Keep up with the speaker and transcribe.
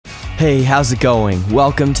Hey, how's it going?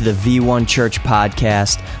 Welcome to the V1 Church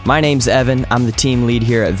Podcast. My name's Evan. I'm the team lead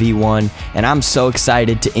here at V1, and I'm so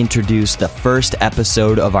excited to introduce the first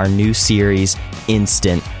episode of our new series,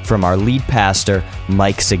 Instant, from our lead pastor,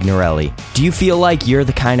 Mike Signorelli. Do you feel like you're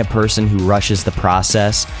the kind of person who rushes the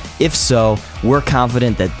process? If so, we're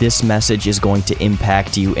confident that this message is going to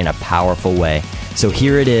impact you in a powerful way. So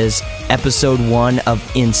here it is, episode 1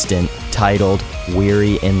 of Instant, titled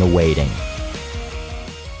Weary in the Waiting.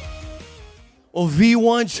 Well,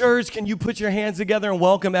 V1 Church, can you put your hands together and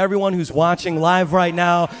welcome everyone who's watching live right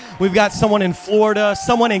now? We've got someone in Florida,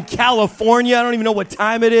 someone in California. I don't even know what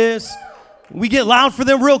time it is. We get loud for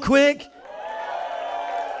them real quick.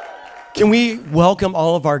 Can we welcome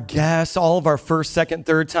all of our guests, all of our first, second,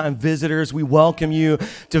 third time visitors? We welcome you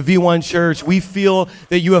to V1 Church. We feel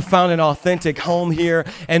that you have found an authentic home here,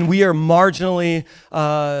 and we are marginally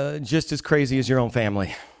just as crazy as your own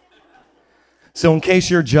family. So in case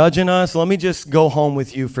you're judging us, let me just go home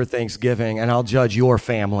with you for Thanksgiving, and I'll judge your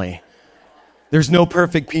family. There's no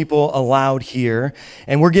perfect people allowed here,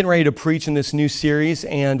 and we're getting ready to preach in this new series,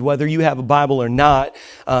 and whether you have a Bible or not,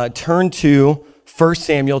 turn to 1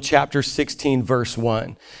 Samuel chapter 16, verse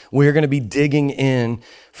 1. We're going to be digging in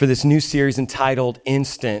for this new series entitled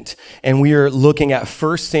Instant, and we are looking at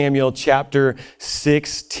 1 Samuel chapter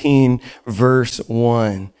 16, verse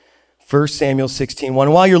 1. 1 Samuel 16,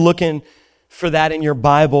 1. While you're looking for that in your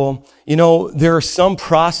Bible, you know, there are some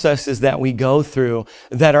processes that we go through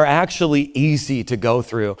that are actually easy to go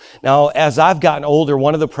through. Now, as I've gotten older,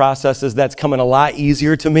 one of the processes that's coming a lot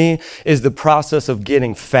easier to me is the process of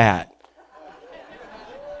getting fat.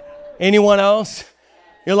 Anyone else?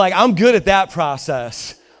 You're like, I'm good at that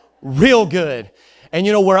process. Real good. And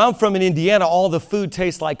you know, where I'm from in Indiana, all the food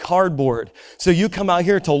tastes like cardboard. So you come out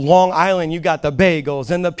here to Long Island, you got the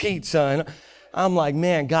bagels and the pizza, and I'm like,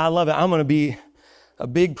 man, God, I love it. I'm going to be a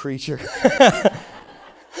big preacher.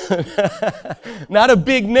 Not a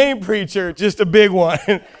big name preacher, just a big one.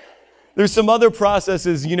 There's some other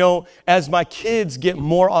processes, you know, as my kids get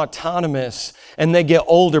more autonomous and they get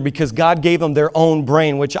older because God gave them their own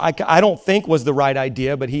brain, which I don't think was the right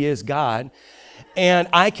idea, but He is God. And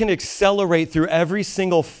I can accelerate through every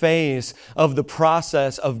single phase of the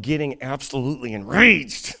process of getting absolutely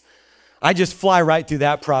enraged. I just fly right through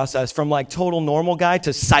that process from like total normal guy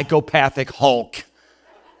to psychopathic Hulk.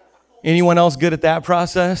 Anyone else good at that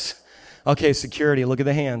process? Okay, security, look at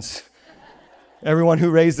the hands. Everyone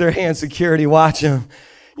who raised their hand, security, watch them.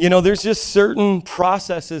 You know, there's just certain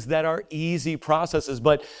processes that are easy processes,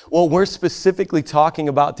 but what we're specifically talking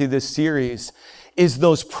about through this series is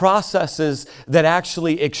those processes that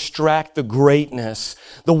actually extract the greatness.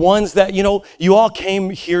 The ones that, you know, you all came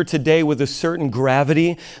here today with a certain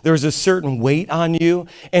gravity. There's a certain weight on you,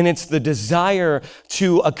 and it's the desire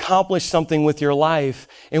to accomplish something with your life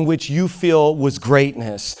in which you feel was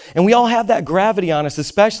greatness. And we all have that gravity on us,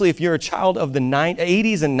 especially if you're a child of the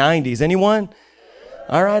 80s and 90s. Anyone?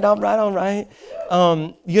 All right.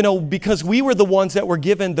 You know, because we were the ones that were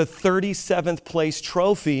given the 37th place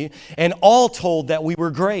trophy and all told that we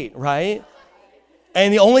were great, right?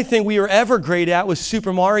 And the only thing we were ever great at was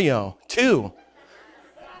Super Mario 2.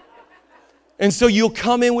 And so you'll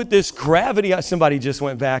come in with this gravity. Somebody just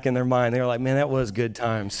went back in their mind. They were like, man, that was good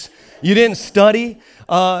times. You didn't study.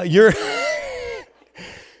 You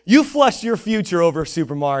flushed your future over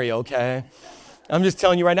Super Mario, okay? I'm just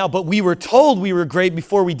telling you right now, but we were told we were great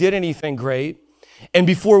before we did anything great and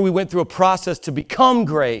before we went through a process to become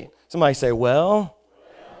great. Somebody say, well,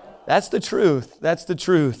 that's the truth. That's the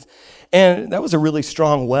truth. And that was a really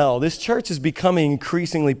strong well. This church is becoming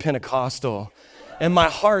increasingly Pentecostal, and my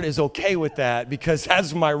heart is okay with that because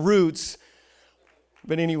that's my roots.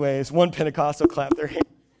 But anyways, one Pentecostal clapped their hands.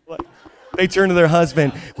 They turned to their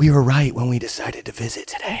husband. We were right when we decided to visit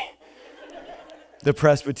today. The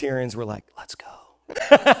Presbyterians were like, let's go.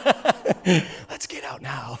 Let's get out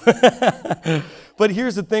now. But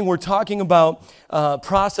here's the thing. We're talking about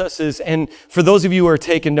processes. And for those of you who are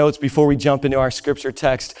taking notes before we jump into our scripture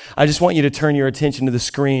text, I just want you to turn your attention to the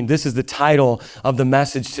screen. This is the title of the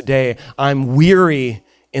message today. I'm weary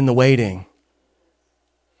in the waiting.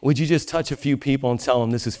 Would you just touch a few people and tell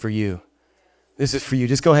them this is for you? This is for you.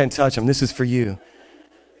 Just go ahead and touch them. This is for you.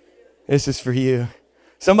 This is for you.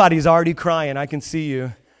 Somebody's already crying. I can see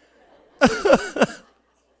you.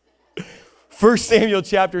 1 Samuel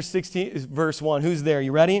chapter 16, verse 1. Who's there?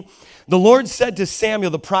 You ready? The Lord said to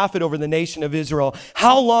Samuel, the prophet over the nation of Israel,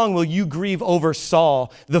 how long will you grieve over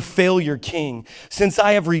Saul, the failure king, since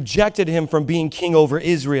I have rejected him from being king over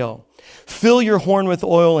Israel? Fill your horn with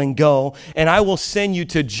oil and go, and I will send you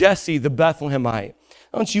to Jesse the Bethlehemite.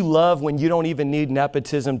 Don't you love when you don't even need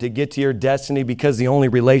nepotism to get to your destiny because the only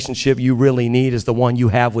relationship you really need is the one you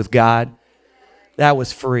have with God? That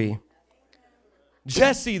was free.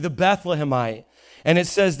 Jesse the Bethlehemite. And it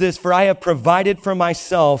says this, for I have provided for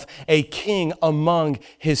myself a king among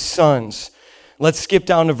his sons. Let's skip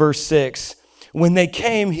down to verse 6. When they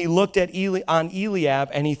came, he looked at Eliab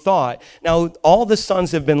and he thought, now all the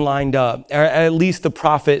sons have been lined up, or at least the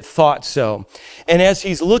prophet thought so. And as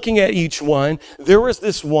he's looking at each one, there was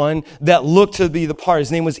this one that looked to be the part.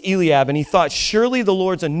 His name was Eliab, and he thought, surely the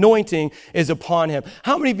Lord's anointing is upon him.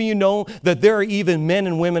 How many of you know that there are even men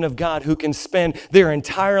and women of God who can spend their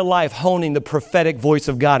entire life honing the prophetic voice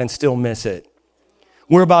of God and still miss it?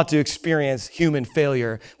 We're about to experience human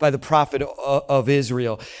failure by the prophet of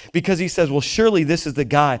Israel, because he says, well, surely this is the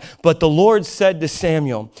guy. But the Lord said to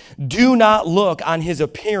Samuel, do not look on his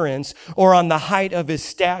appearance or on the height of his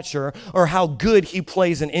stature or how good he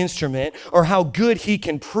plays an instrument or how good he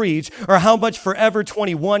can preach or how much Forever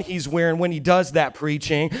 21 he's wearing when he does that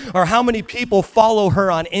preaching or how many people follow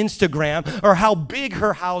her on Instagram or how big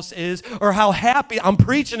her house is or how happy. I'm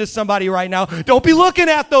preaching to somebody right now. Don't be looking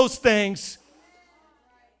at those things.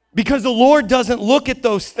 Because the Lord doesn't look at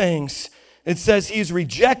those things. It says he's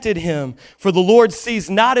rejected him. For the Lord sees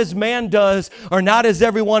not as man does, or not as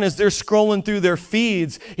everyone as they're scrolling through their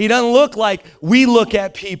feeds. He doesn't look like we look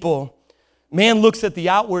at people. Man looks at the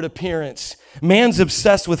outward appearance. Man's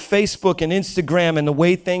obsessed with Facebook and Instagram and the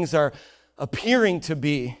way things are appearing to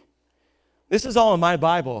be. This is all in my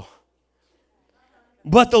Bible.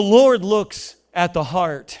 But the Lord looks at the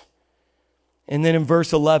heart. And then in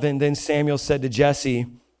verse 11, then Samuel said to Jesse,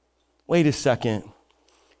 wait a second.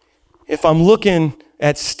 If I'm looking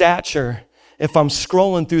at stature, if I'm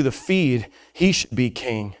scrolling through the feed, he should be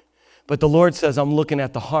king. But the Lord says, I'm looking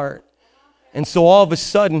at the heart. And so all of a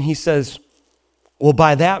sudden he says, well,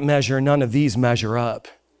 by that measure, none of these measure up.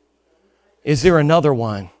 Is there another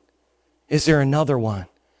one? Is there another one?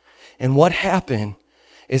 And what happened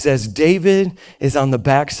is as David is on the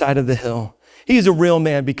backside of the hill, he's a real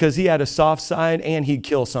man because he had a soft side and he'd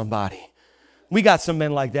kill somebody. We got some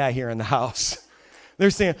men like that here in the house. They're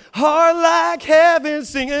singing, heart like heaven,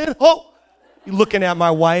 singing, oh, you're looking at my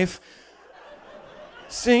wife,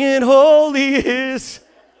 singing, holy is.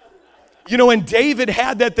 You know, and David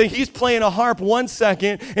had that thing. He's playing a harp 1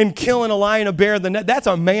 second and killing a lion, a bear, the next. That's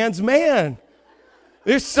a man's man.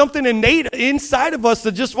 There's something innate inside of us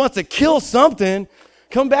that just wants to kill something.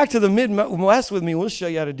 Come back to the Midwest with me. We'll show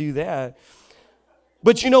you how to do that.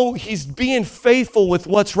 But you know, he's being faithful with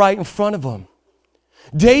what's right in front of him.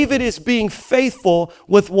 David is being faithful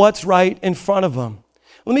with what's right in front of him.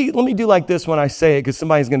 Let me do like this when I say it, because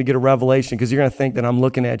somebody's going to get a revelation, because you're going to think that I'm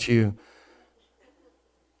looking at you.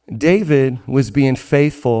 David was being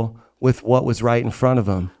faithful with what was right in front of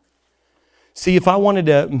him. See, if I wanted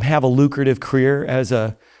to have a lucrative career as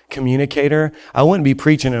a communicator, I wouldn't be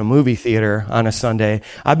preaching in a movie theater on a Sunday.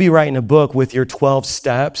 I'd be writing a book with your 12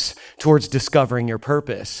 steps towards discovering your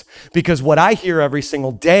purpose. Because what I hear every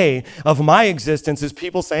single day of my existence is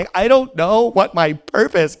people saying, I don't know what my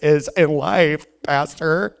purpose is in life,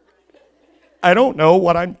 Pastor. I don't know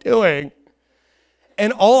what I'm doing.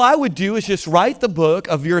 And all I would do is just write the book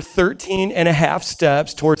of your 13 and a half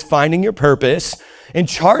steps towards finding your purpose and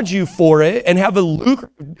charge you for it and have a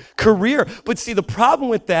lucrative career. But see, the problem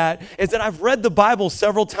with that is that I've read the Bible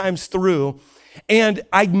several times through and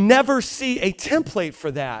I never see a template for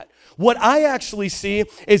that. What I actually see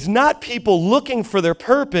is not people looking for their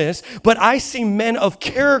purpose, but I see men of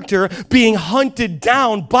character being hunted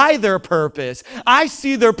down by their purpose. I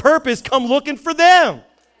see their purpose come looking for them.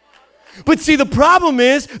 But see, the problem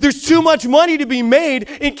is there's too much money to be made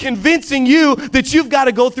in convincing you that you've got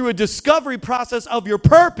to go through a discovery process of your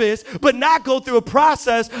purpose, but not go through a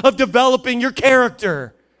process of developing your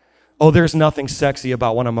character. Oh, there's nothing sexy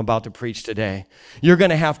about what I'm about to preach today. You're going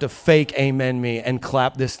to have to fake amen me and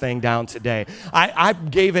clap this thing down today. I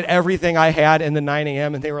gave it everything I had in the 9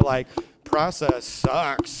 a.m. and they were like, process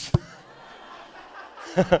sucks.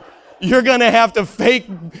 You're going to have to fake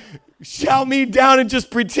shout me down and just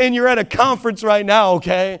pretend you're at a conference right now,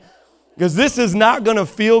 okay? Because this is not going to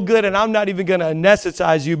feel good, and I'm not even going to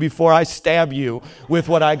anesthetize you before I stab you with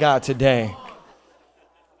what I got today.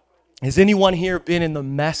 Has anyone here been in the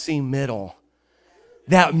messy middle?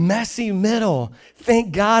 That messy middle.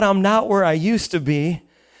 Thank God I'm not where I used to be,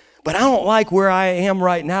 but I don't like where I am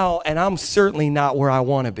right now, and I'm certainly not where I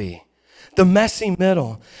want to be. The messy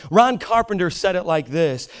middle. Ron Carpenter said it like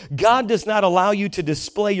this: God does not allow you to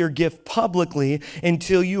display your gift publicly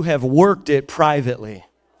until you have worked it privately.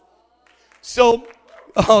 So,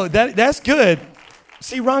 that's good.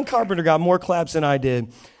 See, Ron Carpenter got more claps than I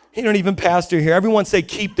did. You don't even pastor here. Everyone say,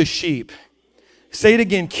 keep the sheep. Say it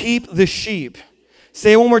again, keep the sheep.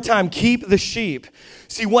 Say it one more time, keep the sheep.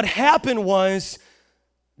 See, what happened was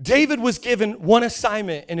David was given one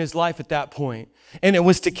assignment in his life at that point, and it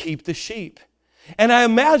was to keep the sheep. And I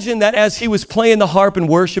imagine that as he was playing the harp and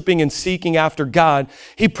worshiping and seeking after God,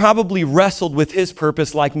 he probably wrestled with his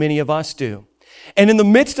purpose like many of us do. And in the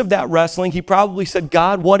midst of that wrestling, he probably said,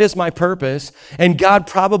 God, what is my purpose? And God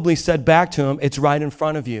probably said back to him, it's right in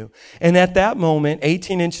front of you. And at that moment,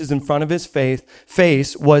 18 inches in front of his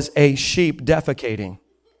face was a sheep defecating.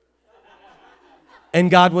 And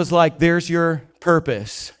God was like, there's your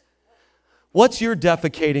purpose. What's your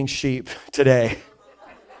defecating sheep today?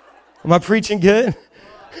 Am I preaching good?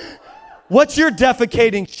 What's your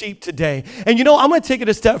defecating sheep today? And you know, I'm going to take it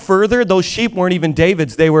a step further. Those sheep weren't even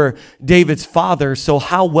David's. They were David's father. So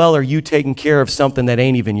how well are you taking care of something that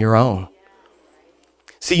ain't even your own?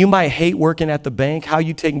 See, you might hate working at the bank. How are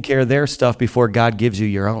you taking care of their stuff before God gives you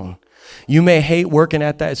your own? You may hate working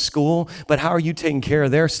at that school, but how are you taking care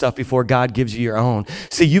of their stuff before God gives you your own?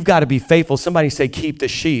 See, you've got to be faithful. Somebody say, keep the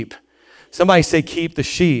sheep. Somebody say, keep the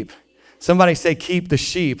sheep. Somebody say, keep the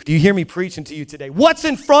sheep. Do you hear me preaching to you today? What's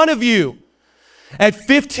in front of you? At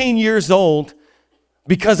 15 years old,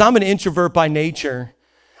 because I'm an introvert by nature,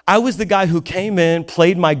 I was the guy who came in,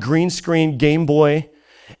 played my green screen Game Boy,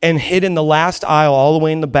 and hid in the last aisle all the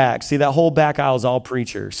way in the back. See, that whole back aisle is all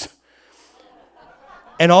preachers.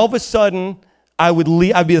 And all of a sudden,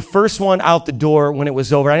 I'd be the first one out the door when it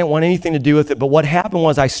was over. I didn't want anything to do with it. But what happened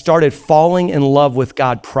was I started falling in love with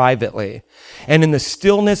God privately. And in the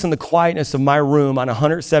stillness and the quietness of my room on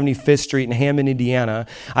 175th Street in Hammond, Indiana,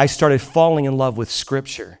 I started falling in love with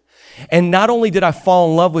Scripture. And not only did I fall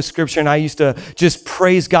in love with Scripture, and I used to just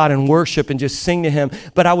praise God and worship and just sing to Him,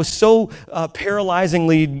 but I was so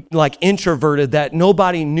paralyzingly introverted that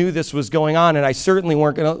nobody knew this was going on, and I certainly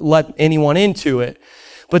weren't going to let anyone into it.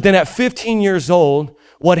 But then at 15 years old,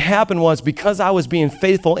 what happened was because I was being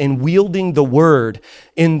faithful in wielding the word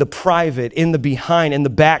in the private, in the behind, in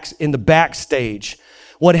the backstage,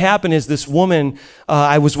 what happened is this woman,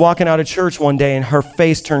 I was walking out of church one day and her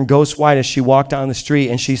face turned ghost white as she walked down the street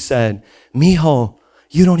and she said, Mijo,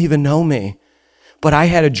 you don't even know me, but I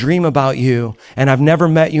had a dream about you and I've never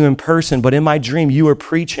met you in person, but in my dream you were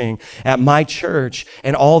preaching at my church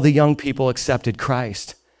and all the young people accepted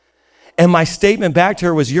Christ. And my statement back to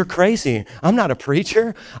her was, you're crazy. I'm not a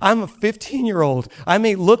preacher. I'm a 15-year-old. I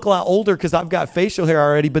may look a lot older because I've got facial hair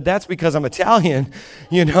already, but that's because I'm Italian,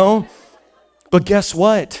 you know? But guess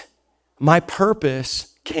what? My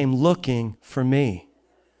purpose came looking for me.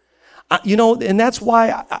 And that's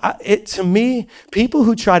why, to me, people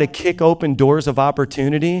who try to kick open doors of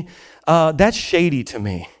opportunity, that's shady to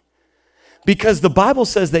me. Because the Bible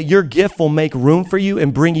says that your gift will make room for you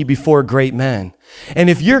and bring you before great men. And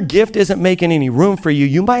if your gift isn't making any room for you,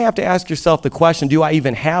 you might have to ask yourself the question, do I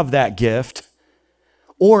even have that gift?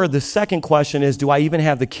 Or the second question is, do I even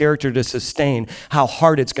have the character to sustain how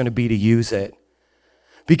hard it's going to be to use it?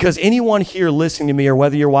 Because anyone here listening to me, or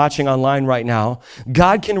whether you're watching online right now,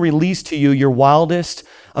 God can release to you your wildest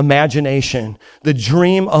imagination, the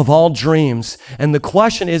dream of all dreams. And the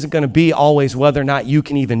question isn't going to be always whether or not you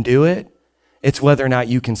can even do it. It's whether or not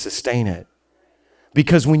you can sustain it.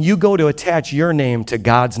 Because when you go to attach your name to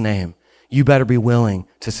God's name, you better be willing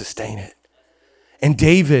to sustain it. And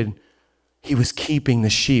David, he was keeping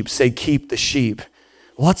the sheep. Say, keep the sheep.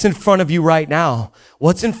 What's in front of you right now?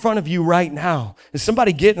 What's in front of you right now? Is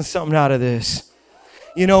somebody getting something out of this?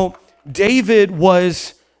 You know, David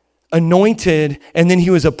was anointed and then he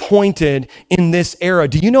was appointed in this era.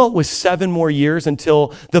 Do you know it was 7 more years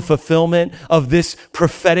until the fulfillment of this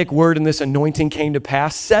prophetic word and this anointing came to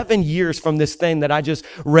pass? 7 years from this thing that I just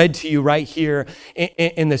read to you right here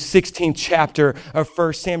in the 16th chapter of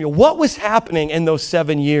 1 Samuel. What was happening in those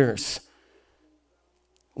 7 years?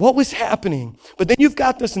 What was happening? But then you've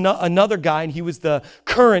got this another guy, and he was the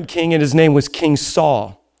current king, and his name was King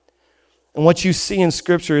Saul. And what you see in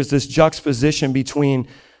Scripture is this juxtaposition between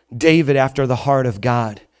David after the heart of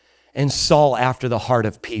God and Saul after the heart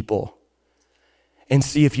of people. And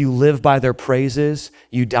see, if you live by their praises,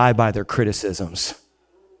 you die by their criticisms.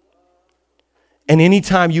 And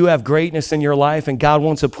anytime you have greatness in your life and God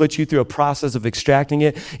wants to put you through a process of extracting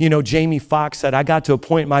it, you know, Jamie Foxx said, I got to a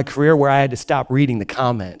point in my career where I had to stop reading the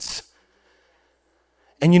comments.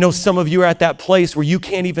 And you know, some of you are at that place where you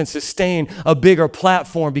can't even sustain a bigger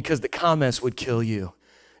platform because the comments would kill you.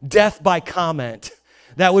 Death by comment.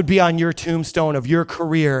 That would be on your tombstone of your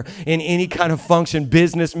career in any kind of function,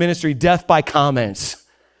 business, ministry, death by comments.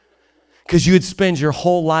 Because you would spend your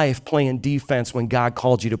whole life playing defense when God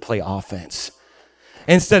called you to play offense.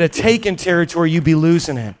 Instead of taking territory, you'd be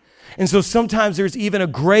losing it. And so sometimes there's even a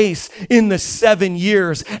grace in the 7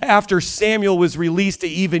 years after Samuel was released to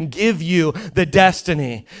even give you the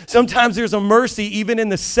destiny. Sometimes there's a mercy even in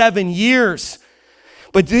the 7 years.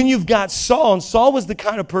 But then you've got Saul, and Saul was the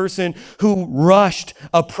kind of person who rushed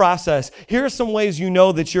a process. Here are some ways you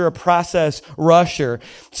know that you're a process rusher.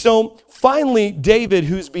 So finally, David,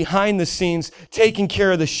 who's behind the scenes, taking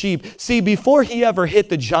care of the sheep. See, before he ever hit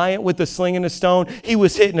the giant with the sling and a stone, he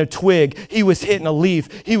was hitting a twig, he was hitting a leaf,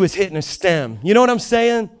 he was hitting a stem. You know what I'm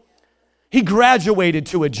saying? He graduated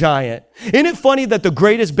to a giant. Isn't it funny that the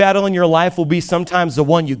greatest battle in your life will be sometimes the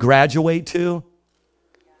one you graduate to?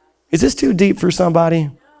 Is this too deep for somebody?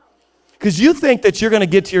 Because you think that you're going to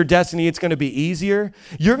get to your destiny, it's going to be easier.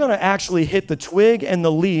 You're going to actually hit the twig and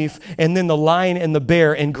the leaf and then the lion and the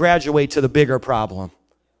bear and graduate to the bigger problem.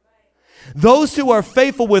 Those who are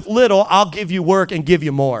faithful with little, I'll give you work and give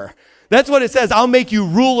you more. That's what it says. I'll make you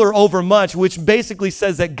ruler over much, which basically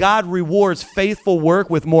says that God rewards faithful work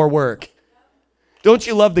with more work. Don't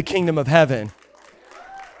you love the kingdom of heaven?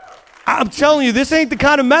 I'm telling you, this ain't the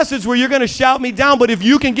kind of message where you're going to shout me down, but if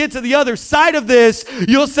you can get to the other side of this,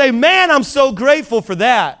 you'll say, man, I'm so grateful for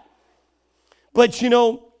that. But you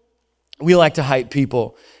know, we like to hype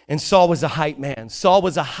people. And Saul was a hype man. Saul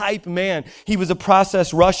was a hype man. He was a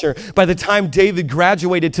process rusher. By the time David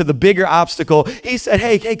graduated to the bigger obstacle, he said,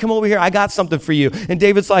 hey, come over here. I got something for you. And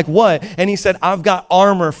David's like, what? And he said, I've got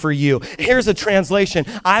armor for you. Here's a translation.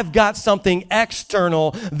 I've got something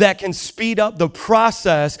external that can speed up the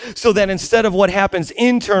process so that instead of what happens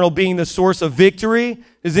internal being the source of victory,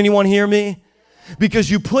 does anyone hear me?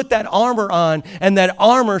 Because you put that armor on and that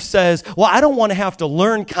armor says, well, I don't want to have to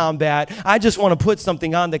learn combat. I just want to put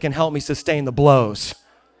something on that can help me sustain the blows.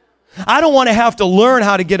 I don't want to have to learn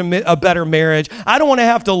how to get a better marriage. I don't want to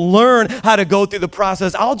have to learn how to go through the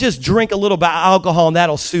process. I'll just drink a little bit of alcohol and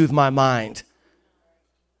that'll soothe my mind.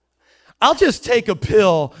 I'll just take a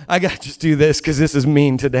pill. I got to just do this because this is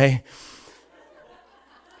mean today.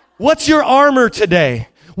 What's your armor today?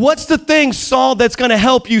 What's the thing, Saul, that's going to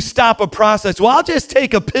help you stop a process? Well, I'll just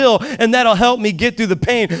take a pill and that'll help me get through the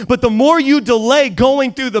pain. But the more you delay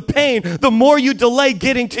going through the pain, the more you delay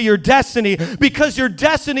getting to your destiny, because your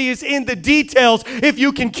destiny is in the details. If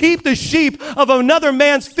you can keep the sheep of another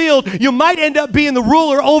man's field, you might end up being the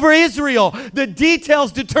ruler over Israel. The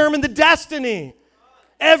details determine the destiny.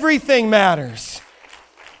 Everything matters.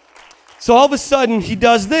 So all of a sudden, he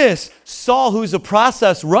does this. Saul, who's a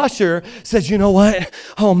process rusher, says, you know what?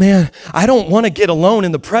 Oh, man, I don't want to get alone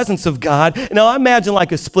in the presence of God. Now, I imagine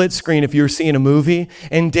like a split screen if you were seeing a movie,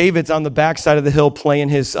 and David's on the backside of the hill playing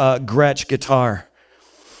his Gretsch guitar.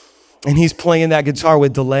 And he's playing that guitar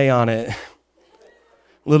with delay on it.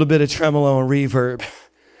 A little bit of tremolo and reverb.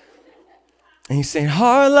 And he's saying,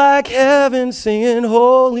 heart like heaven, singing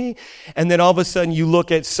holy. And then all of a sudden you look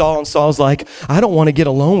at Saul, and Saul's like, I don't want to get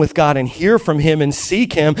alone with God and hear from him and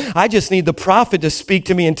seek him. I just need the prophet to speak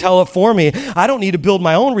to me and tell it for me. I don't need to build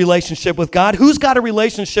my own relationship with God. Who's got a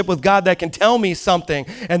relationship with God that can tell me something?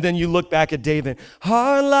 And then you look back at David,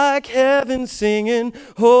 heart like heaven, singing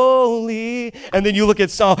holy. And then you look at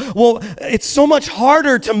Saul, well, it's so much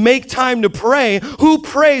harder to make time to pray. Who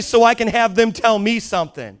prays so I can have them tell me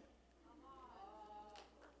something?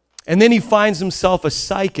 And then he finds himself a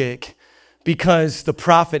psychic because the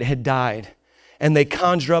prophet had died. And they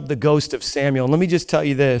conjure up the ghost of Samuel. And let me just tell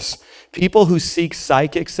you this. People who seek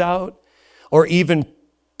psychics out, or even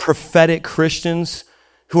prophetic Christians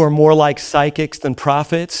who are more like psychics than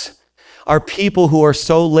prophets, are people who are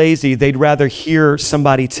so lazy they'd rather hear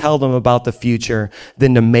somebody tell them about the future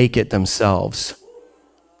than to make it themselves.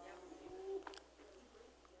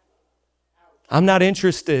 I'm not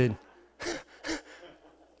interested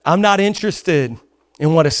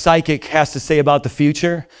in what a psychic has to say about the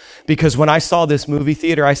future, because when I saw this movie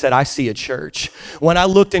theater, I said, I see a church. When I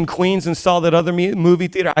looked in Queens and saw that other movie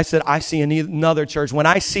theater, I said, I see another church. When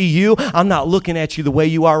I see you, I'm not looking at you the way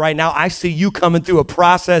you are right now. I see you coming through a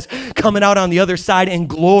process, coming out on the other side in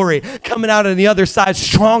glory, coming out on the other side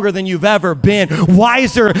stronger than you've ever been,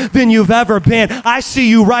 wiser than you've ever been. I see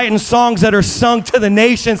you writing songs that are sung to the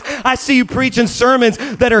nations. I see you preaching sermons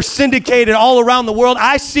that are syndicated all around the world.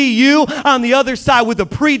 I see you on the other side with a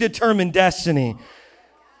predetermined destiny.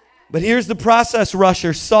 But here's the process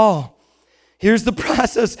rusher, Saul. Here's the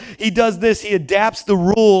process. He does this. He adapts the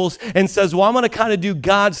rules and says, well, I'm going to kind of do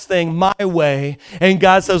God's thing my way. And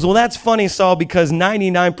God says, well, that's funny, Saul, because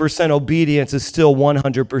 99% obedience is still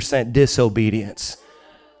 100% disobedience.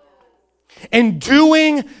 And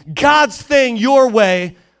doing God's thing your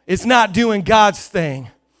way is not doing God's thing.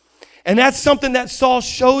 And that's something that Saul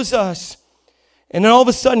shows us. And then all of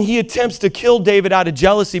a sudden he attempts to kill David out of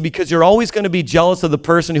jealousy, because you're always going to be jealous of the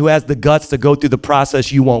person who has the guts to go through the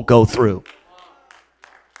process you won't go through.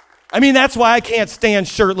 I mean, that's why I can't stand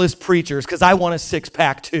shirtless preachers, because I want a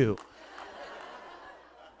six-pack too.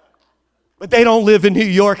 But they don't live in New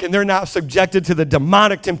York, and they're not subjected to the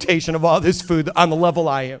demonic temptation of all this food on the level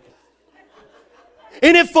I am.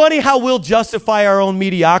 Isn't it funny how we'll justify our own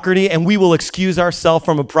mediocrity and we will excuse ourselves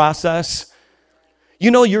from a process? You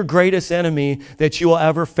know, your greatest enemy that you will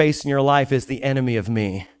ever face in your life is the enemy of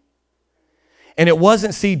me. And it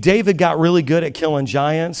wasn't, see, David got really good at killing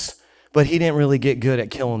giants, but he didn't really get good at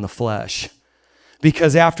killing the flesh.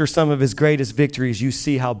 Because after some of his greatest victories, you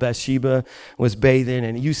see how Bathsheba was bathing,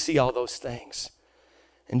 and you see all those things.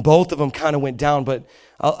 And both of them kind of went down, but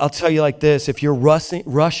I'll tell you like this, if you're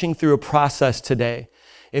rushing through a process today,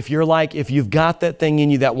 if you've got that thing in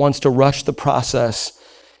you that wants to rush the process,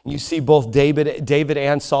 you see both David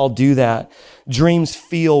and Saul do that. Dreams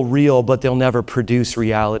feel real, but they'll never produce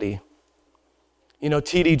reality. You know,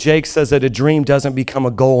 T.D. Jakes says that a dream doesn't become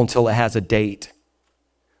a goal until it has a date.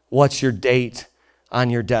 What's your date on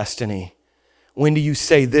your destiny? When do you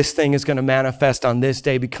say this thing is going to manifest on this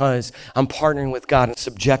day because I'm partnering with God and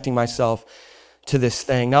subjecting myself to this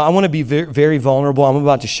thing? Now, I want to be very, very vulnerable. I'm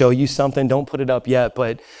about to show you something. Don't put it up yet,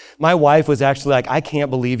 but my wife was actually like, I can't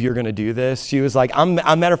believe you're going to do this. She was like,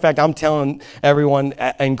 matter of fact, I'm telling everyone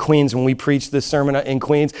in Queens when we preached this sermon in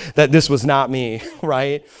Queens that this was not me,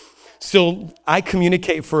 right? So I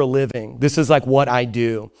communicate for a living. This is like what I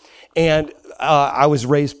do. And I was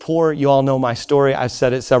raised poor. You all know my story. I've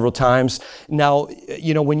said it several times. Now,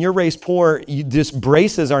 you know, when you're raised poor,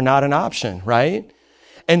 braces are not an option, right?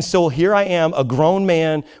 And so here I am, a grown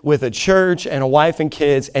man with a church and a wife and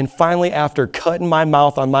kids. And finally, after cutting my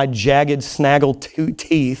mouth on my jagged, snaggled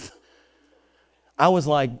teeth, I was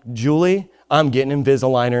like, Julie, I'm getting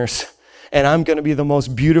Invisaligners. And I'm going to be the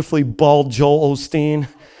most beautifully bald Joel Osteen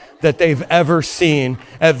that they've ever seen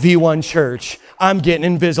at V1 Church. I'm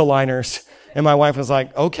getting Invisaligners. And my wife was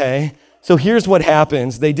like, okay. So here's what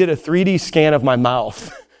happens. They did a 3D scan of my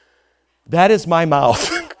mouth. That is my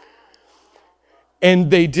mouth.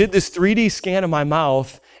 And they did this 3D scan of my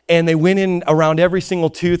mouth, and they went in around every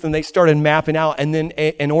single tooth, and they started mapping out. And then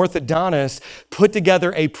an orthodontist put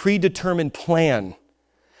together a predetermined plan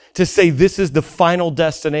to say, this is the final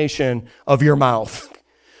destination of your mouth.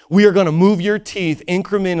 We are going to move your teeth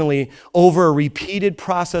incrementally over a repeated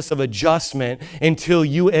process of adjustment until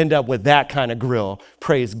you end up with that kind of grill.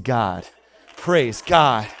 Praise God. Praise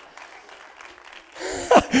God.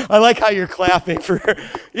 I like how you're clapping for,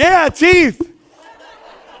 yeah, teeth.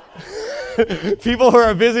 People who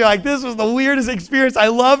are busy like, this was the weirdest experience. I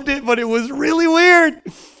loved it, but it was really weird.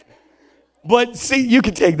 But see, you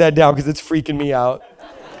can take that down because it's freaking me out.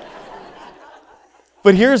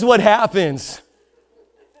 But here's what happens.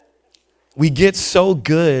 We get so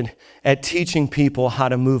good at teaching people how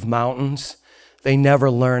to move mountains, they never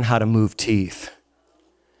learn how to move teeth.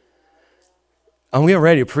 I'm getting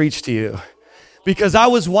ready to preach to you. Because I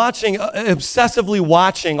was obsessively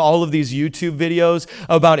watching all of these YouTube videos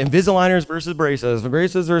about Invisaligners versus braces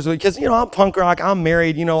because, you know, I'm punk rock, I'm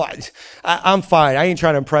married, you know, I'm fine. I ain't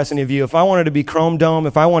trying to impress any of you. If I wanted to be Chrome Dome,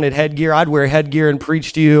 if I wanted headgear, I'd wear headgear and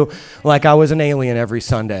preach to you like I was an alien every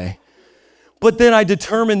Sunday. But then I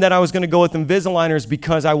determined that I was going to go with Invisaligners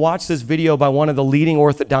because I watched this video by one of the leading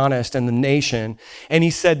orthodontists in the nation. And he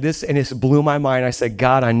said this, and it blew my mind. I said,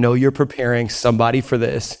 God, I know you're preparing somebody for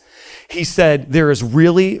this. He said, there is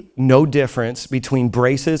really no difference between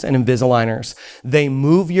braces and Invisaligners. They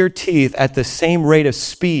move your teeth at the same rate of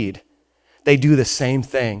speed. They do the same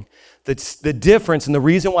thing. The difference and the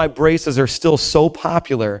reason why braces are still so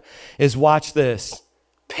popular is, watch this,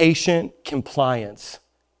 patient compliance.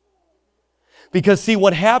 Because see,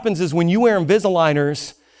 what happens is when you wear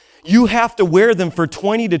Invisaligners, you have to wear them for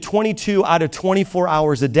 20 to 22 out of 24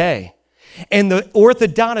 hours a day. And the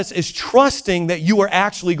orthodontist is trusting that you are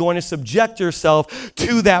actually going to subject yourself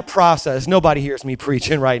to that process. Nobody hears me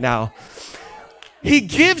preaching right now. He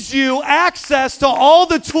gives you access to all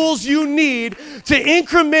the tools you need to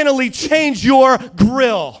incrementally change your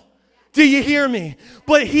grill. Do you hear me?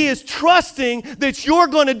 But he is trusting that you're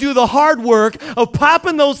going to do the hard work of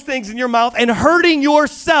popping those things in your mouth and hurting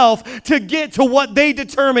yourself to get to what they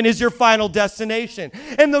determine is your final destination.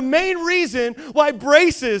 And the main reason why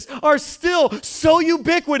braces are still so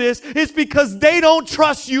ubiquitous is because they don't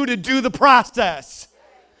trust you to do the process.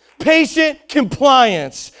 Patient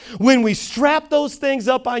compliance. When we strap those things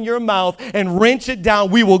up on your mouth and wrench it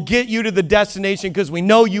down, we will get you to the destination because we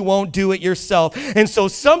know you won't do it yourself. And so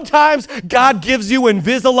sometimes God gives you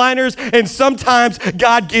Invisaligners and sometimes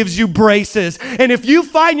God gives you braces. And if you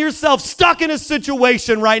find yourself stuck in a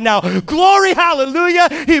situation right now, glory,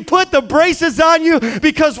 hallelujah, He put the braces on you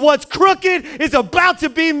because what's crooked is about to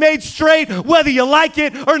be made straight, whether you like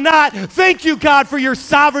it or not. Thank you, God, for your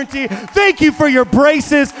sovereignty. Thank you for your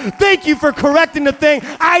braces. Thank you for correcting the thing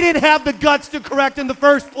I didn't have the guts to correct in the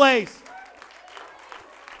first place.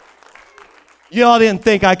 Y'all didn't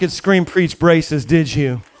think I could scream preach braces, did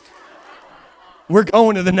you? We're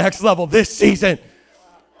going to the next level this season.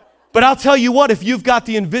 But I'll tell you what, if you've got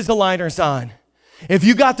the Invisaligners on, if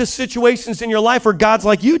you got the situations in your life where God's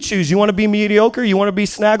like, you choose, you want to be mediocre, you want to be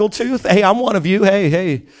snaggletooth? Hey, I'm one of you.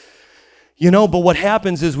 Hey. But what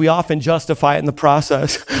happens is we often justify it in the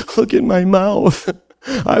process. Look at my mouth.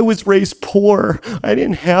 I was raised poor. I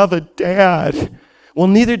didn't have a dad. Well,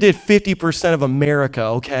 neither did 50% of America,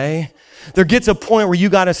 okay? There gets a point where you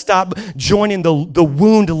got to stop joining the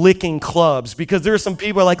wound licking clubs because there are some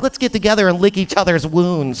people who are like, let's get together and lick each other's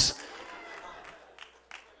wounds.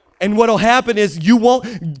 And what'll happen is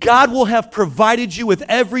God will have provided you with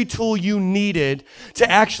every tool you needed to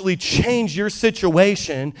actually change your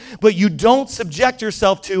situation, but you don't subject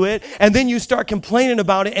yourself to it, and then you start complaining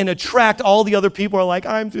about it and attract all the other people who are like,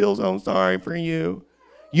 I feel so sorry for you.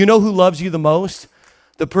 You know who loves you the most?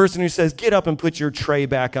 The person who says, get up and put your tray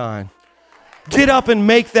back on. Get up and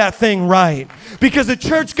make that thing right. Because the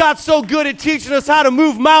church got so good at teaching us how to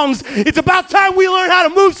move mountains, it's about time we learn how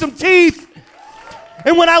to move some teeth.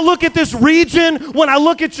 And when I look at this region, when I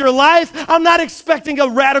look at your life, I'm not expecting a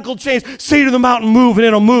radical change. Say to the mountain, move, and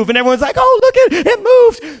it'll move. And everyone's like, oh, look at it, it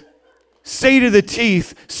moved. Say to the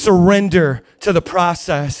teeth, surrender to the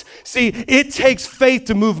process. See, it takes faith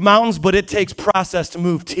to move mountains, but it takes process to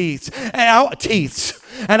move teeths.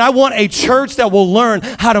 And I want a church that will learn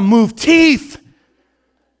how to move teeth.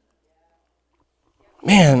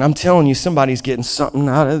 Man, I'm telling you, somebody's getting something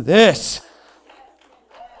out of this.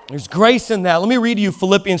 There's grace in that. Let me read to you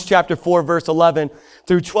Philippians chapter 4, verse 11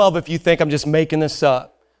 through 12 if you think I'm just making this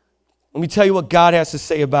up. Let me tell you what God has to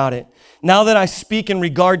say about it. Now that I speak in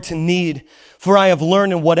regard to need, for I have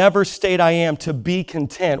learned in whatever state I am to be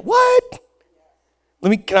content. What?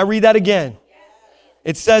 Can I read that again?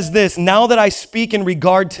 It says this, now that I speak in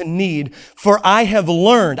regard to need, for I have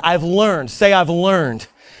learned. Say I've learned.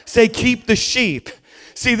 Say keep the sheep.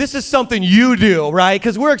 See, this is something you do, right?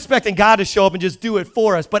 Because we're expecting God to show up and just do it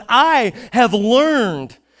for us. But I have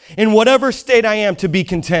learned in whatever state I am to be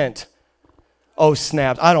content. Oh,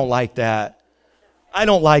 snaps. I don't like that. I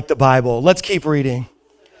don't like the Bible. Let's keep reading.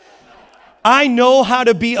 I know how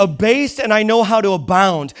to be abased and I know how to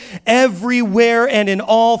abound. Everywhere and in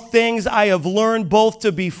all things I have learned both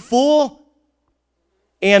to be full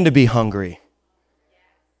and to be hungry.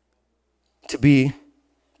 To be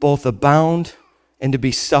both abound and to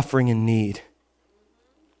be suffering in need.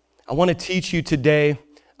 I want to teach you today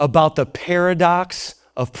about the paradox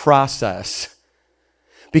of process.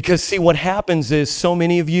 Because see, what happens is so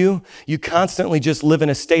many of you constantly just live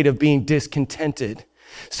in a state of being discontented.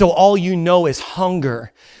 So all you know is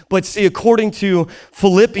hunger. But see, according to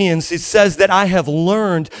Philippians, it says that I have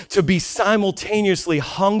learned to be simultaneously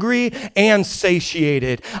hungry and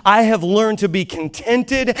satiated. I have learned to be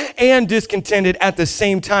contented and discontented at the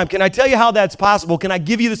same time. Can I tell you how that's possible? Can I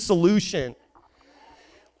give you the solution?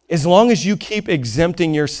 As long as you keep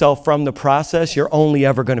exempting yourself from the process, you're only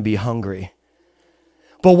ever going to be hungry.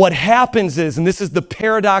 But what happens is, and this is the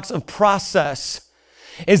paradox of process,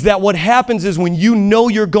 is that what happens is when you know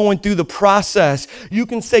you're going through the process, you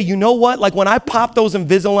can say, you know what? Like when I pop those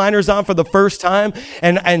Invisaligners on for the first time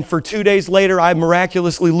and for 2 days later, I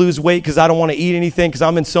miraculously lose weight because I don't want to eat anything because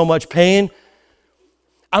I'm in so much pain.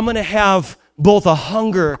 I'm going to have both a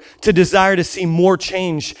hunger to desire to see more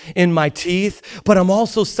change in my teeth, but I'm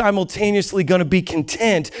also simultaneously going to be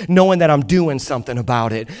content knowing that I'm doing something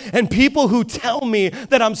about it. And people who tell me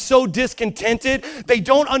that I'm so discontented, they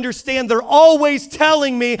don't understand. They're always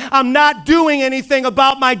telling me I'm not doing anything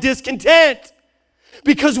about my discontent.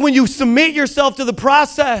 Because when you submit yourself to the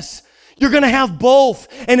process, you're going to have both.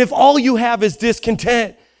 And if all you have is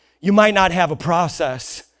discontent, you might not have a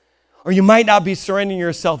process. Or you might not be surrendering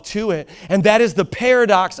yourself to it. And that is the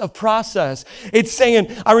paradox of process. It's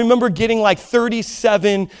saying, I remember getting like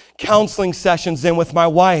 37 counseling sessions in with my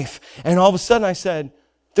wife. And all of a sudden I said,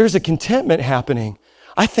 there's a contentment happening.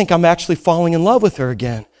 I think I'm actually falling in love with her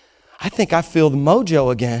again. I think I feel the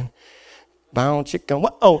mojo again. Bound chicken.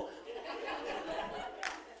 Oh.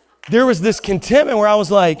 There was this contentment where I was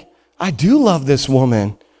like, I do love this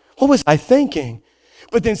woman. What was I thinking?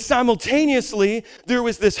 But then simultaneously, there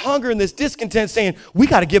was this hunger and this discontent saying, we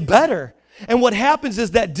got to get better. And what happens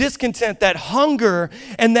is that discontent, that hunger,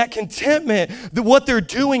 and that contentment, what they're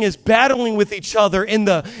doing is battling with each other in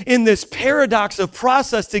this paradox of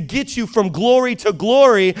process to get you from glory to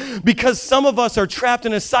glory, because some of us are trapped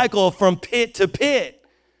in a cycle from pit to pit.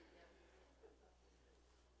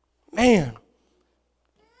 Man,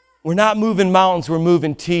 we're not moving mountains, we're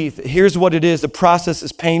moving teeth. Here's what it is. The process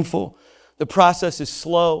is painful. The process is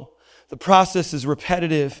slow. The process is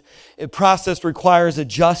repetitive. The process requires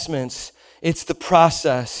adjustments. It's the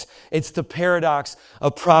process. It's the paradox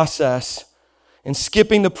of process. And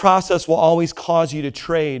skipping the process will always cause you to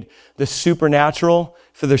trade the supernatural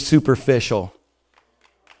for the superficial.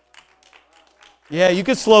 Yeah, you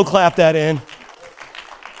could slow clap that in.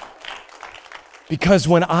 Because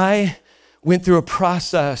when I went through a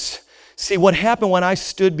process, see, what happened when I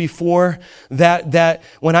stood before that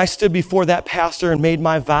pastor and made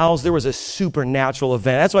my vows, there was a supernatural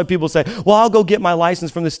event. That's why people say, well, I'll go get my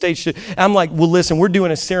license from the state. I'm like, well, listen, we're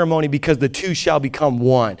doing a ceremony because the two shall become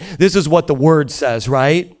one. This is what the word says,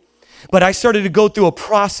 right? But I started to go through a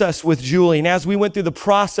process with Julie. And as we went through the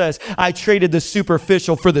process, I traded the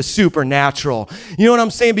superficial for the supernatural. You know what I'm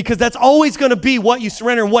saying? Because that's always going to be what you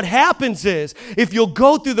surrender. And what happens is, if you'll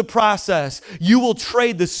go through the process, you will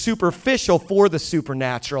trade the superficial for the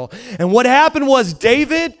supernatural. And what happened was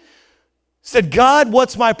David said, God,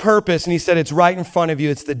 what's my purpose? And he said, it's right in front of you.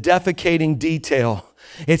 It's the defecating detail.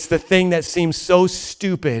 It's the thing that seems so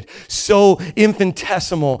stupid, so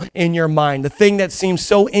infinitesimal in your mind, the thing that seems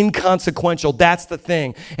so inconsequential. That's the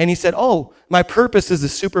thing. And he said, oh, my purpose is the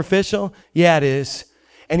superficial? Yeah, it is.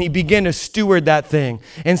 And he began to steward that thing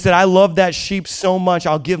and said, I love that sheep so much,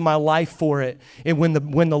 I'll give my life for it. And when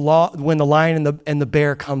the lion and the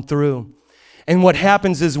bear come through. And what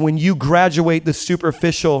happens is when you graduate the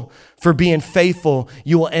superficial for being faithful,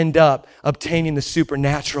 you will end up obtaining the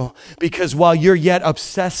supernatural. Because while you're yet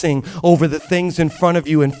obsessing over the things in front of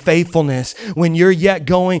you in faithfulness, when you're yet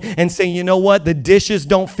going and saying, you know what, the dishes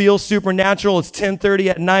don't feel supernatural, it's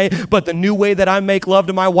 10:30 at night, but the new way that I make love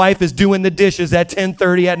to my wife is doing the dishes at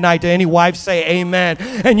 10:30 at night. To any wife say amen.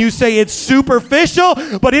 And you say it's superficial,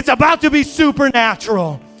 but it's about to be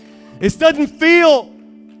supernatural. It doesn't feel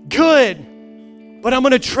good. But I'm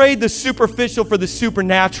going to trade the superficial for the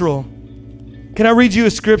supernatural. Can I read you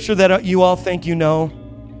a scripture that you all think you know?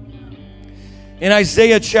 In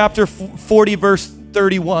Isaiah chapter 40, verse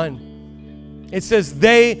 31, it says,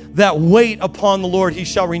 they that wait upon the Lord, he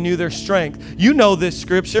shall renew their strength. You know this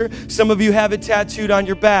scripture. Some of you have it tattooed on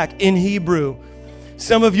your back in Hebrew.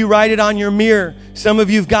 Some of you write it on your mirror. Some of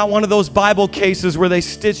you have got one of those Bible cases where they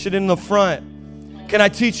stitch it in the front. Can I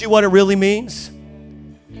teach you what it really means?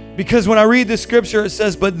 Because when I read the scripture, it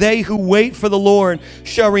says, but they who wait for the Lord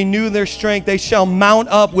shall renew their strength. They shall mount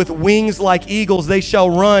up with wings like eagles. They shall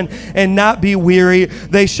run and not be weary.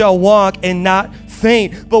 They shall walk and not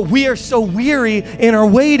faint. But we are so weary in our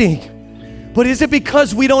waiting. But is it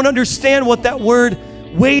because we don't understand what that word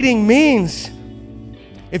waiting means?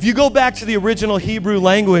 If you go back to the original Hebrew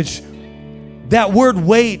language, that word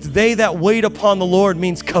wait, they that wait upon the Lord,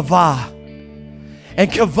 means kavah. And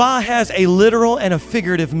kavah has a literal and a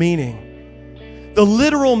figurative meaning. The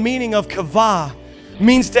literal meaning of kavah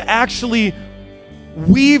means to actually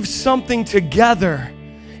weave something together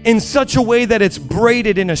in such a way that it's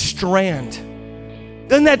braided in a strand.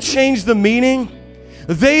 Doesn't that change the meaning?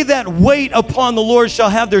 They that wait upon the Lord shall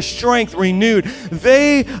have their strength renewed.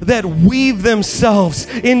 They that weave themselves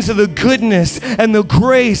into the goodness and the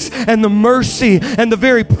grace and the mercy and the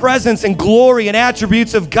very presence and glory and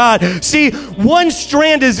attributes of God. See, one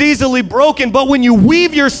strand is easily broken, but when you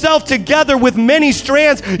weave yourself together with many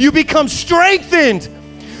strands, you become strengthened.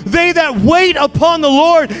 They that wait upon the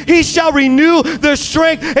Lord, he shall renew their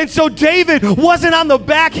strength. And so David wasn't on the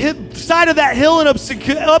back side of that hill in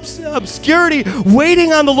obscurity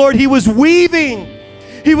waiting on the Lord. He was weaving.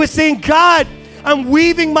 He was saying, God, I'm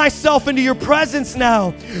weaving myself into your presence now.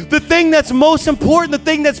 The thing that's most important, the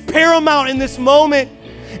thing that's paramount in this moment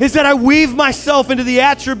is that I weave myself into the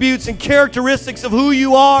attributes and characteristics of who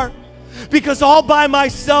you are. Because all by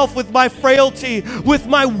myself, with my frailty, with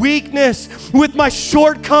my weakness, with my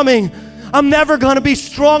shortcoming, I'm never going to be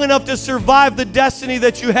strong enough to survive the destiny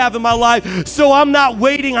that you have in my life. So I'm not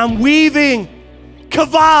waiting, I'm weaving.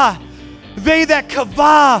 Kavah. They that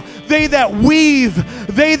kavah, they that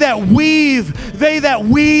weave, they that weave, they that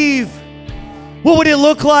weave. What would it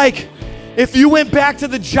look like if you went back to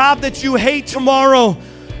the job that you hate tomorrow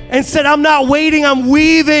and said, I'm not waiting, I'm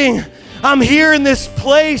weaving. I'm here in this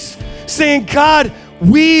place saying, God,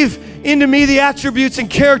 weave into me the attributes and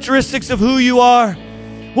characteristics of who you are.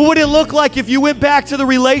 What would it look like if you went back to the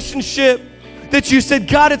relationship that you said,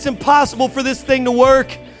 God, it's impossible for this thing to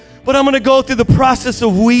work, but I'm going to go through the process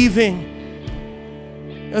of weaving.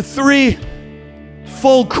 A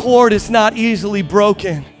threefold cord is not easily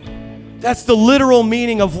broken. That's the literal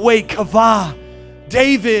meaning of wait, kavah.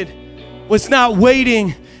 David was not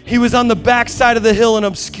waiting. He was on the backside of the hill in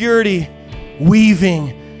obscurity,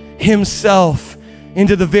 weaving himself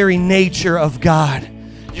into the very nature of God.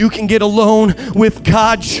 You can get alone with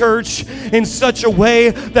God, church, in such a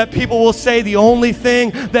way that people will say the only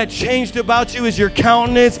thing that changed about you is your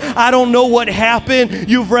countenance. I don't know what happened.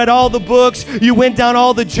 You've read all the books. You went down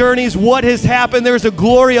all the journeys. What has happened? There's a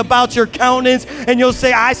glory about your countenance. And you'll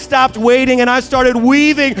say, I stopped waiting and I started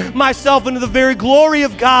weaving myself into the very glory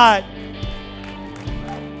of God.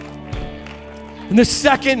 And the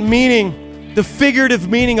second meaning, the figurative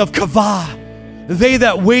meaning of kavah, they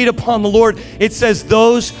that wait upon the Lord, it says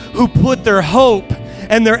those who put their hope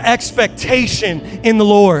and their expectation in the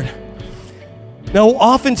Lord. Now,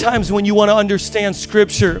 oftentimes when you want to understand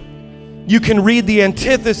Scripture, you can read the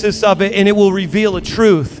antithesis of it and it will reveal a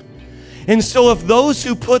truth. And so if those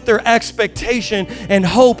who put their expectation and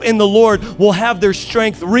hope in the Lord will have their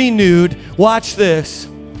strength renewed, watch this.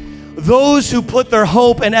 Those who put their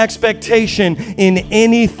hope and expectation in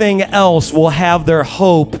anything else will have their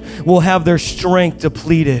hope, will have their strength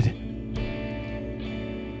depleted.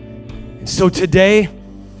 And so today,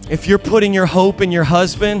 if you're putting your hope in your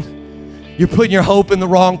husband, you're putting your hope in the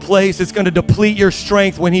wrong place. It's going to deplete your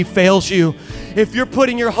strength when he fails you. If you're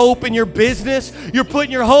putting your hope in your business, you're putting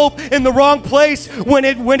your hope in the wrong place when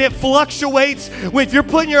it fluctuates. If you're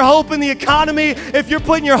putting your hope in the economy, if you're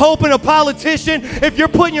putting your hope in a politician, if you're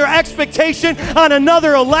putting your expectation on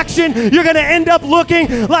another election, you're going to end up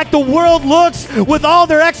looking like the world looks with all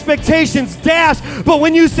their expectations dashed. But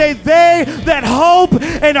when you say they that hope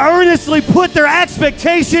and earnestly put their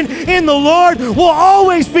expectation in the Lord will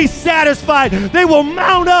always be satisfied. They will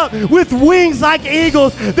mount up with wings like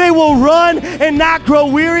eagles. They will run and not grow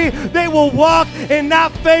weary. They will walk and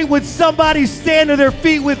not faint. Would somebody stand to their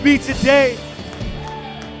feet with me today?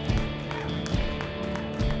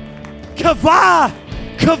 Kavah,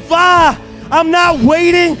 kavah. I'm not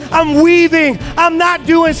waiting, I'm weaving. I'm not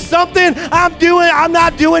doing something, I'm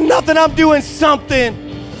not doing nothing, I'm doing something.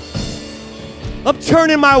 I'm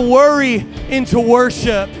turning my worry into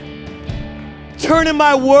worship. Turning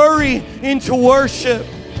my worry into worship.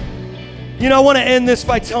 You know, I want to end this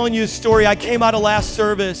by telling you a story. I came out of last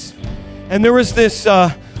service, and there was this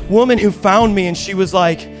woman who found me, and she was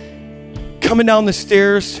like coming down the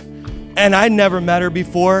stairs, and I'd never met her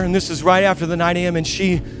before, and this is right after the 9 a.m., and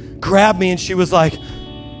she grabbed me, and she was like,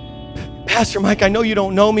 Pastor Mike, I know you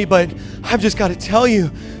don't know me, but I've just got to tell you,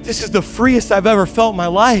 this is the freest I've ever felt in my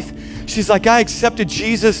life. She's like, I accepted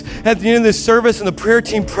Jesus at the end of this service, and the prayer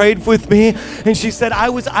team prayed with me. And she said,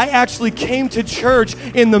 I actually came to church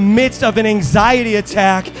in the midst of an anxiety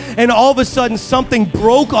attack, and all of a sudden something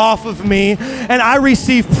broke off of me, and I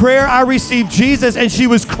received prayer, I received Jesus, and she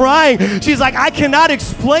was crying. She's like, I cannot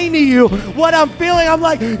explain to you what I'm feeling. I'm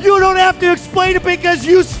like, you don't have to explain it because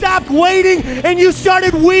you stopped waiting and you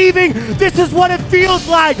started weaving. This is what it feels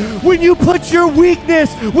like when you put your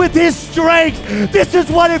weakness with His strength. This is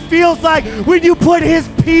what it feels like when you put His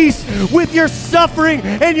peace with your suffering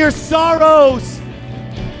and your sorrows.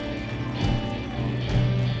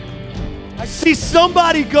 I see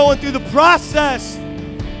somebody going through the process.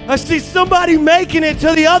 I see somebody making it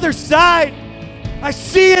to the other side. I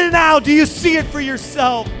see it now. Do you see it for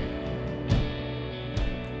yourself?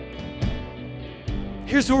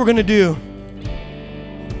 Here's what we're going to do.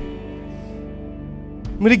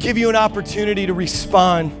 I'm going to give you an opportunity to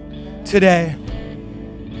respond today.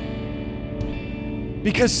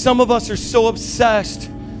 Because some of us are so obsessed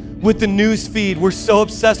with the news feed. We're so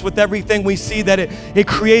obsessed with everything we see that it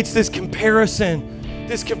creates this comparison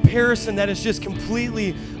that has just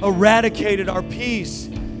completely eradicated our peace.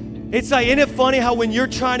 It's like, isn't it funny how when you're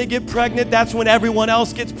trying to get pregnant, that's when everyone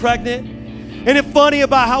else gets pregnant? Isn't it funny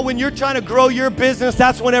about how when you're trying to grow your business,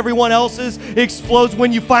 that's when everyone else's explodes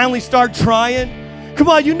when you finally start trying? Come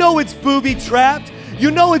on, you know it's booby-trapped. You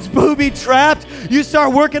know it's booby-trapped. You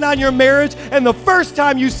start working on your marriage, and the first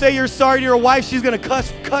time you say you're sorry to your wife, she's going to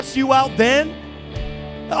cuss you out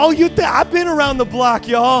then? Oh, I've been around the block,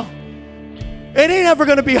 y'all. It ain't ever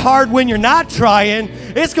going to be hard when you're not trying.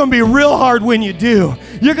 It's going to be real hard when you do.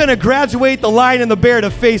 You're going to graduate the lion and the bear to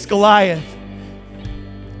face Goliath.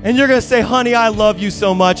 And you're going to say, honey, I love you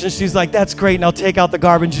so much. And she's like, that's great, and I'll take out the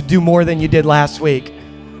garbage and do more than you did last week.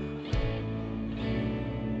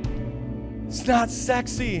 It's not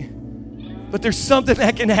sexy, but there's something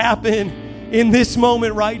that can happen in this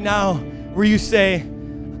moment right now where you say,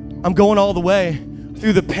 I'm going all the way.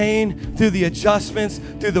 Through the pain, through the adjustments,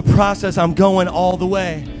 through the process, I'm going all the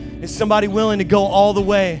way. Is somebody willing to go all the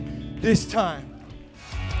way this time?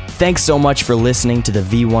 Thanks so much for listening to the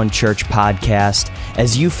V1 Church podcast.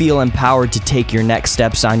 As you feel empowered to take your next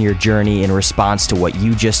steps on your journey in response to what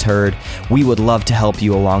you just heard, we would love to help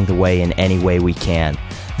you along the way in any way we can.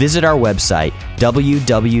 Visit our website,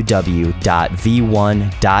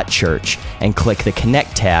 www.v1.church, and click the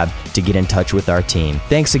Connect tab to get in touch with our team.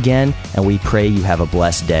 Thanks again, and we pray you have a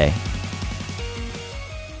blessed day.